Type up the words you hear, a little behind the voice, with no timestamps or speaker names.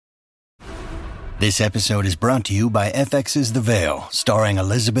This episode is brought to you by FX's The Veil, starring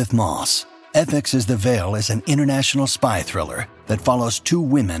Elizabeth Moss. FX's The Veil is an international spy thriller that follows two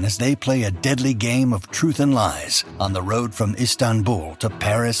women as they play a deadly game of truth and lies on the road from Istanbul to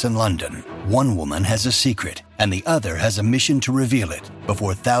Paris and London. One woman has a secret, and the other has a mission to reveal it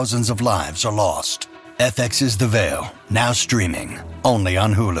before thousands of lives are lost. FX's The Veil, now streaming, only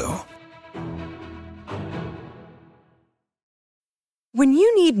on Hulu. When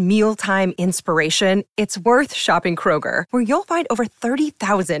you need mealtime inspiration, it's worth shopping Kroger, where you'll find over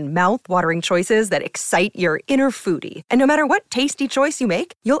 30,000 mouth-watering choices that excite your inner foodie. And no matter what tasty choice you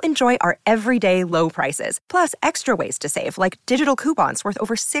make, you'll enjoy our everyday low prices, plus extra ways to save, like digital coupons worth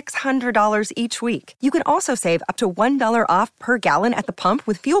over $600 each week. You can also save up to $1 off per gallon at the pump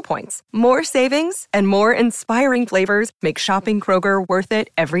with fuel points. More savings and more inspiring flavors make shopping Kroger worth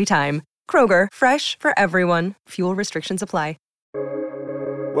it every time. Kroger, fresh for everyone. Fuel restrictions apply.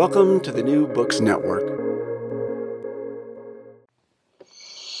 Welcome to the New Books Network.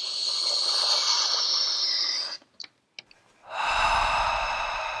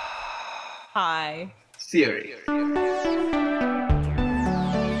 Hi. Theory.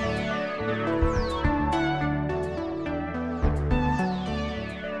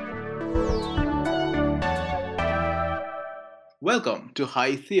 Welcome to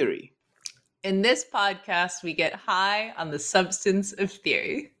High Theory. In this podcast, we get high on the substance of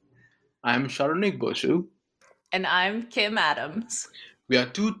theory. I'm Sharonik Boshu. And I'm Kim Adams. We are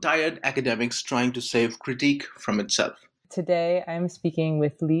two tired academics trying to save critique from itself. Today, I'm speaking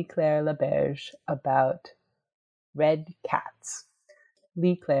with Lee-Claire Laberge about red cats.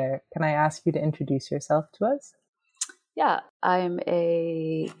 Lee-Claire, can I ask you to introduce yourself to us? Yeah, I'm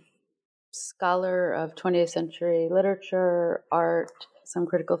a scholar of 20th century literature, art, some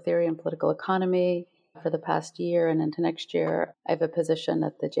critical theory and political economy. For the past year and into next year, I have a position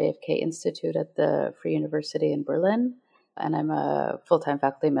at the JFK Institute at the Free University in Berlin, and I'm a full-time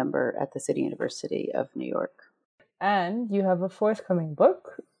faculty member at the City University of New York. And you have a forthcoming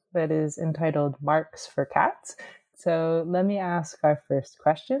book that is entitled Marks for Cats. So let me ask our first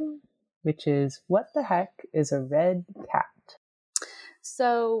question, which is, what the heck is a red cat?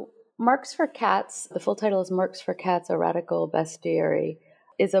 So Marks for Cats, the full title is Marks for Cats, A Radical Bestiary,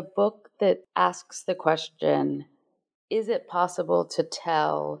 is a book that asks the question, is it possible to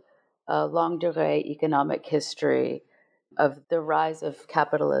tell a longue durée economic history of the rise of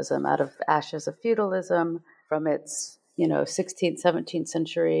capitalism out of ashes of feudalism from its, 16th, 17th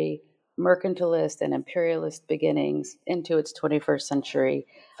century mercantilist and imperialist beginnings into its 21st century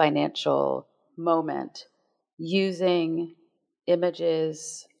financial moment, using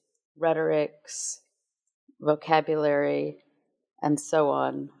images, rhetorics, vocabulary, and so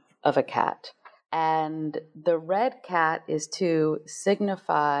on of a cat. And the red cat is to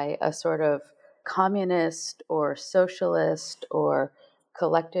signify a sort of communist or socialist or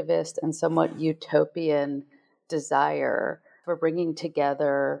collectivist and somewhat utopian desire for bringing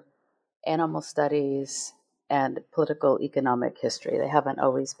together animal studies and political economic history. They haven't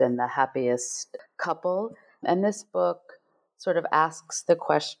always been the happiest couple. And this book sort of asks the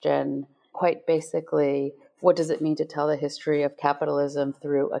question, quite basically, what does it mean to tell the history of capitalism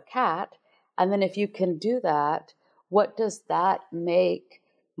through a cat? And then if you can do that, what does that make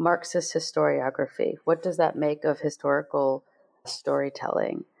Marxist historiography? What does that make of historical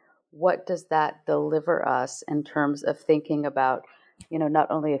storytelling? What does that deliver us in terms of thinking about,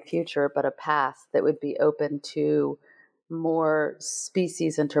 not only a future, but a path that would be open to more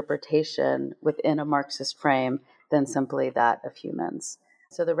species interpretation within a Marxist frame than simply that of humans?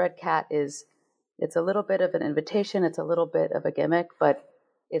 So the red cat it's a little bit of an invitation, it's a little bit of a gimmick, but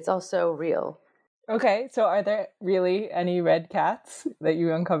it's also real. Okay, so are there really any red cats that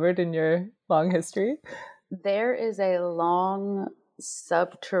you uncovered in your long history? There is a long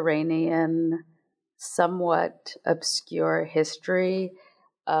subterranean, somewhat obscure history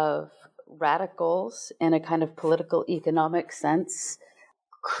of radicals in a kind of political economic sense,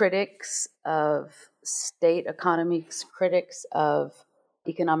 critics of state economies, critics of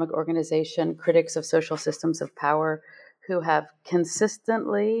economic organization, critics of social systems of power, who have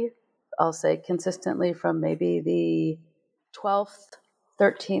consistently, I'll say consistently from maybe the 12th,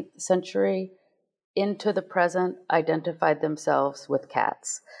 13th century into the present, identified themselves with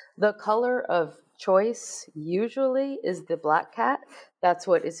cats. The color of choice usually is the black cat. That's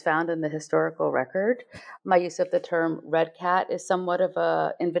what is found in the historical record. My use of the term red cat is somewhat of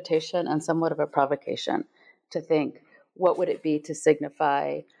an invitation and somewhat of a provocation to think, what would it be to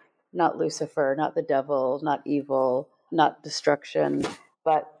signify not Lucifer, not the devil, not evil, not destruction,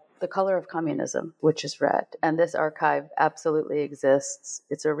 but the color of communism, which is red. And this archive absolutely exists.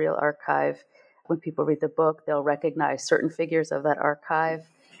 It's a real archive. when people read the book, they'll recognize certain figures of that archive.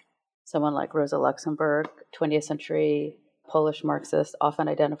 Someone like Rosa Luxemburg, 20th century Polish Marxist, often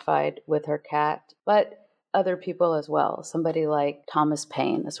identified with her cat, but other people as well. Somebody like Thomas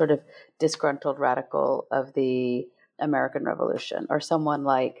Paine, a sort of disgruntled radical of the American Revolution, or someone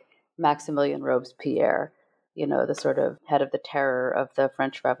like Maximilien Robespierre, the sort of head of the terror of the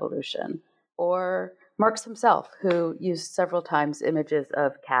French Revolution, or Marx himself, who used several times images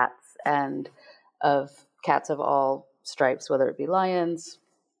of cats and of cats of all stripes, whether it be lions,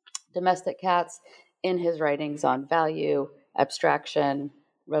 domestic cats, in his writings on value, abstraction,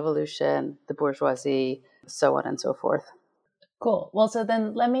 revolution, the bourgeoisie, so on and so forth. Cool. Well, so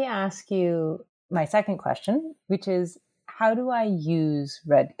then let me ask you my second question, which is, how do I use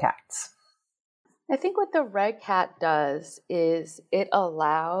red cats? I think what the red cat does is it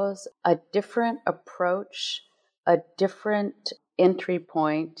allows a different approach, a different entry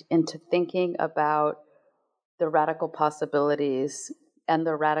point into thinking about the radical possibilities and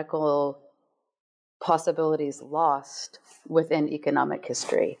the radical possibilities lost within economic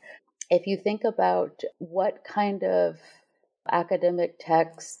history. If you think about what kind of academic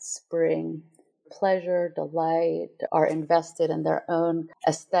texts bring pleasure, delight, are invested in their own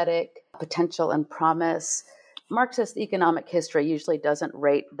aesthetic potential and promise, Marxist economic history usually doesn't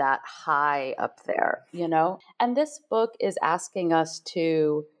rate that high up there, And this book is asking us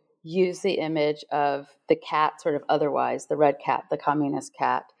to use the image of the cat, sort of otherwise, the red cat, the communist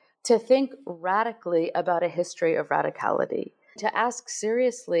cat, to think radically about a history of radicality, to ask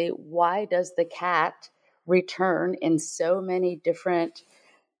seriously, why does the cat return in so many different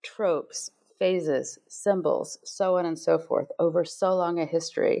tropes, phases, symbols, so on and so forth, over so long a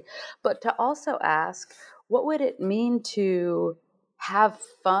history, but to also ask, what would it mean to have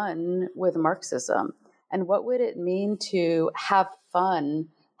fun with Marxism? And what would it mean to have fun,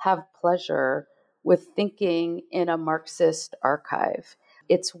 have pleasure with thinking in a Marxist archive?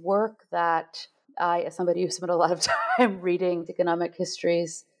 It's work that I, as somebody who spent a lot of time reading economic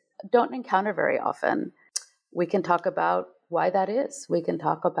histories, don't encounter very often. We can talk about why that is. We can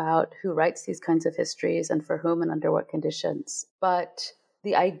talk about who writes these kinds of histories and for whom and under what conditions. But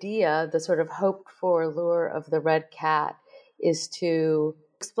the idea, the sort of hoped for lure of the red cat, is to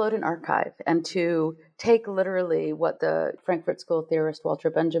explode an archive and to take literally what the Frankfurt School theorist Walter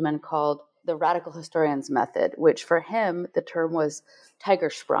Benjamin called the radical historian's method, which for him, the term was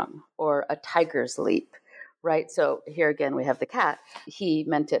Tigersprung, or a tiger's leap, right? So here again, we have the cat. He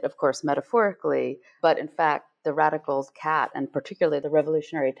meant it, of course, metaphorically, but in fact, the radical's cat, and particularly the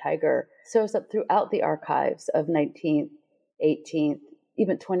revolutionary tiger, shows up throughout the archives of 19th, 18th,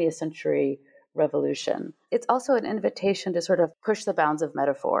 even 20th century revolution. It's also an invitation to sort of push the bounds of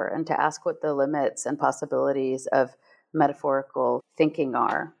metaphor and to ask what the limits and possibilities of metaphorical thinking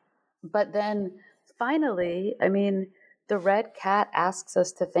are. But then finally, the red cat asks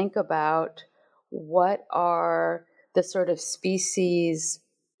us to think about what are the sort of species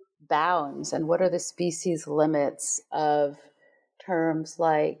bounds and what are the species limits of terms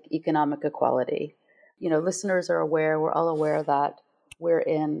like economic equality. Listeners are aware, we're all aware that we're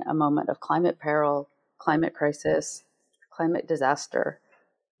in a moment of climate peril, climate crisis, climate disaster.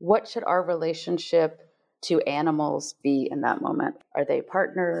 What should our relationship to animals be in that moment? Are they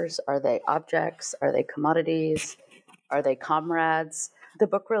partners? Are they objects? Are they commodities? Are they comrades? The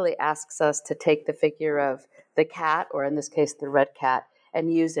book really asks us to take the figure of the cat, or in this case, the red cat,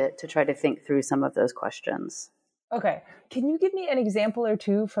 and use it to try to think through some of those questions. Okay. Can you give me an example or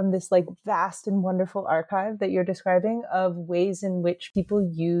two from this vast and wonderful archive that you're describing of ways in which people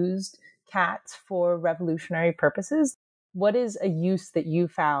used cats for revolutionary purposes? What is a use that you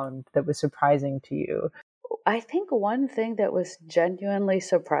found that was surprising to you? I think one thing that was genuinely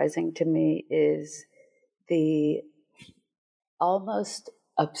surprising to me is the almost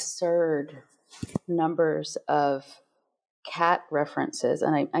absurd numbers of cat references.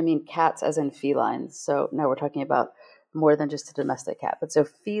 And I mean cats as in felines. So now we're talking about more than just a domestic cat, but so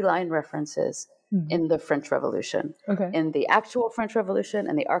feline references in the French Revolution, in the actual French Revolution,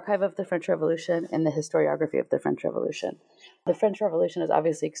 in the archive of the French Revolution, in the historiography of the French Revolution. The French Revolution is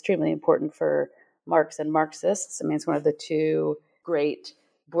obviously extremely important for Marx and Marxists. It's one of the two great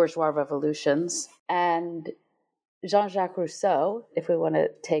bourgeois revolutions. And Jean-Jacques Rousseau, if we want to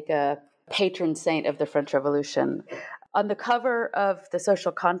take a patron saint of the French Revolution, on the cover of The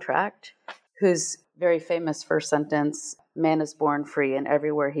Social Contract, whose very famous first sentence, "Man is born free and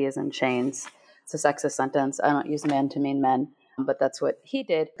everywhere he is in chains." It's a sexist sentence. I don't use man to mean men, but that's what he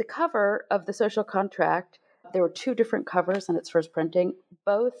did. The cover of The Social Contract, there were two different covers in its first printing.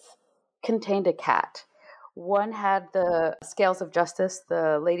 Both contained a cat. One had the scales of justice,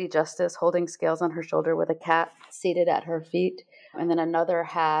 the Lady Justice holding scales on her shoulder with a cat seated at her feet. And then another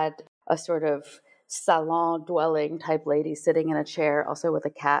had a sort of salon dwelling type lady sitting in a chair, also with a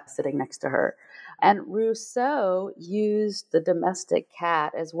cat sitting next to her. And Rousseau used the domestic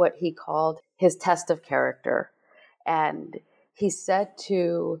cat as what he called his test of character. And he said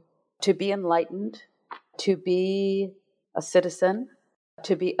to be enlightened, to be a citizen,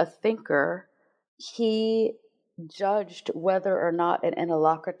 to be a thinker, he judged whether or not an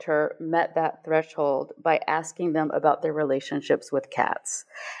interlocutor met that threshold by asking them about their relationships with cats.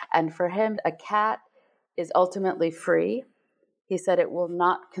 And for him, a cat is ultimately free. He said it will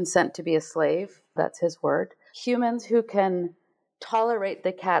not consent to be a slave. That's his word. Humans who can tolerate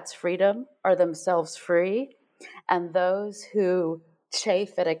the cat's freedom are themselves free. And those who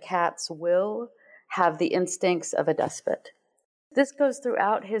chafe at a cat's will have the instincts of a despot. This goes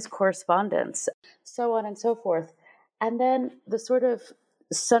throughout his correspondence, so on and so forth. And then the sort of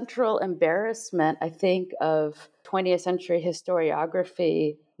central embarrassment, I think, of 20th century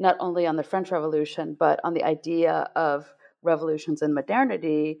historiography, not only on the French Revolution, but on the idea of revolutions in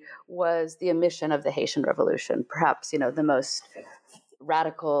modernity, was the omission of the Haitian Revolution, perhaps, the most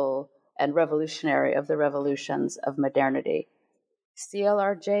radical and revolutionary of the revolutions of modernity.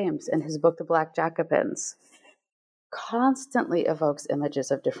 C.L.R. James, in his book, The Black Jacobins, constantly evokes images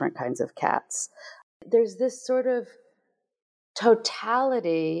of different kinds of cats. There's this sort of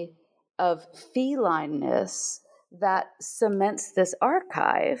totality of felineness that cements this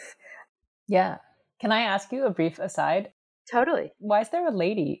archive. Yeah. Can I ask you a brief aside? Totally. Why is there a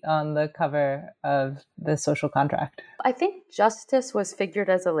lady on the cover of The Social Contract? I think Justice was figured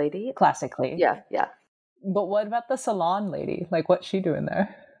as a lady. Classically. Yeah. But what about the salon lady? Like, what's she doing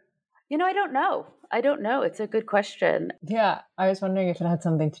there? I don't know. It's a good question. Yeah, I was wondering if it had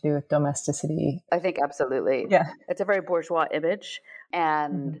something to do with domesticity. I think absolutely. Yeah. It's a very bourgeois image.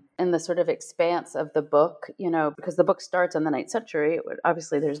 And in the sort of expanse of the book, because the book starts in the 9th century,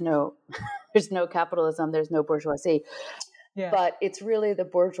 obviously there's no capitalism, there's no bourgeoisie. Yeah. But it's really the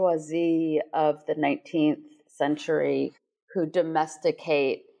bourgeoisie of the 19th century who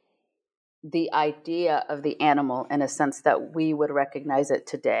domesticate the idea of the animal in a sense that we would recognize it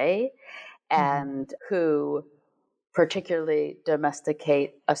today, and who particularly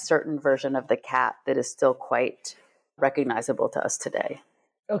domesticate a certain version of the cat that is still quite recognizable to us today.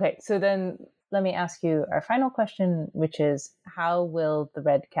 Okay, so then let me ask you our final question, which is, how will the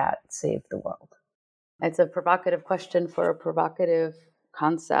red cat save the world? It's a provocative question for a provocative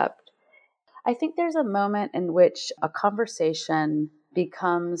concept. I think there's a moment in which a conversation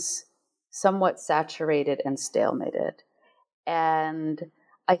becomes somewhat saturated and stalemated. And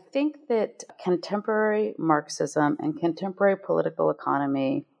I think that contemporary Marxism and contemporary political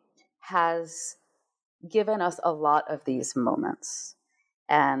economy has given us a lot of these moments.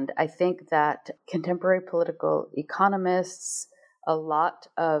 And I think that contemporary political economists, a lot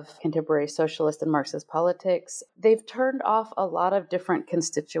of contemporary socialist and Marxist politics, they've turned off a lot of different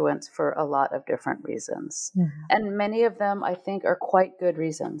constituents for a lot of different reasons. And many of them, I think, are quite good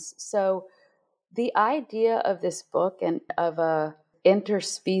reasons. So the idea of this book and of a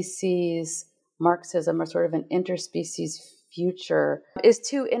interspecies Marxism, or sort of an interspecies future, is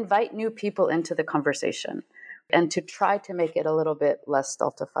to invite new people into the conversation and to try to make it a little bit less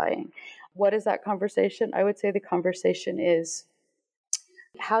stultifying. What is that conversation? I would say the conversation is,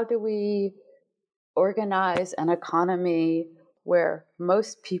 how do we organize an economy where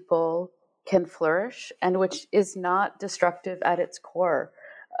most people can flourish and which is not destructive at its core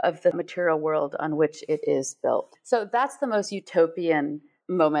of the material world on which it is built? So that's the most utopian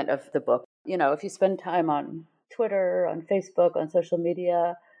moment of the book. If you spend time on Twitter, on Facebook, on social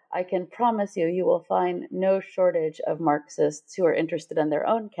media, I can promise you will find no shortage of Marxists who are interested in their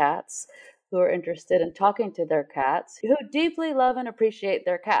own cats, who are interested in talking to their cats, who deeply love and appreciate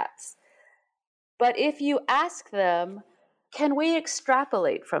their cats. But if you ask them, can we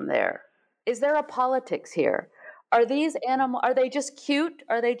extrapolate from there? Is there a politics here? Are these animals, are they just cute?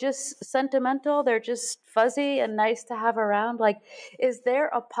 Are they just sentimental? They're just fuzzy and nice to have around? Like, is there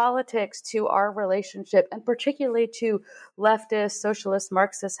a politics to our relationship, and particularly to leftist, socialist,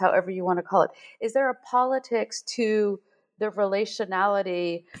 Marxist, however you want to call it? Is there a politics to the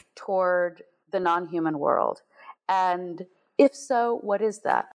relationality toward the non-human world? And if so, what is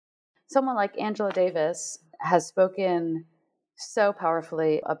that? Someone like Angela Davis has spoken so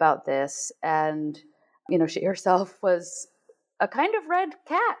powerfully about this, and she herself was a kind of red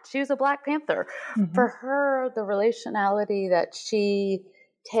cat. She was a Black Panther. For her, the relationality that she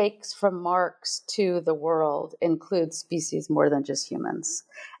takes from Marx to the world includes species more than just humans.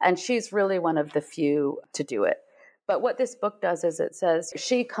 And she's really one of the few to do it. But what this book does is it says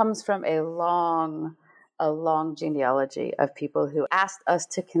she comes from a long genealogy of people who asked us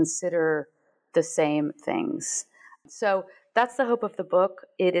to consider the same things. So that's the hope of the book.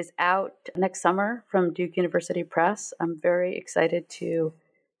 It is out next summer from Duke University Press. I'm very excited to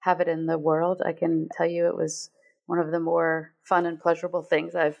have it in the world. I can tell you it was one of the more fun and pleasurable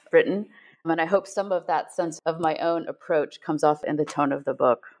things I've written. And I hope some of that sense of my own approach comes off in the tone of the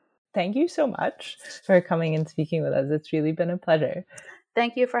book. Thank you so much for coming and speaking with us. It's really been a pleasure.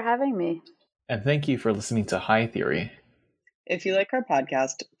 Thank you for having me. And thank you for listening to High Theory. If you like our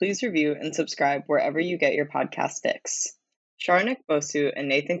podcast, please review and subscribe wherever you get your podcast fix. Sharnik Bosu and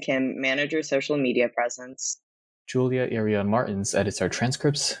Nathan Kim manage our social media presence. Julia Irion Martins edits our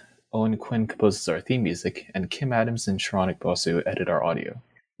transcripts, Owen Quinn composes our theme music, and Kim Adams and Sharnik Bosu edit our audio.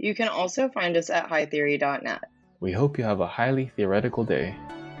 You can also find us at hightheory.net. We hope you have a highly theoretical day.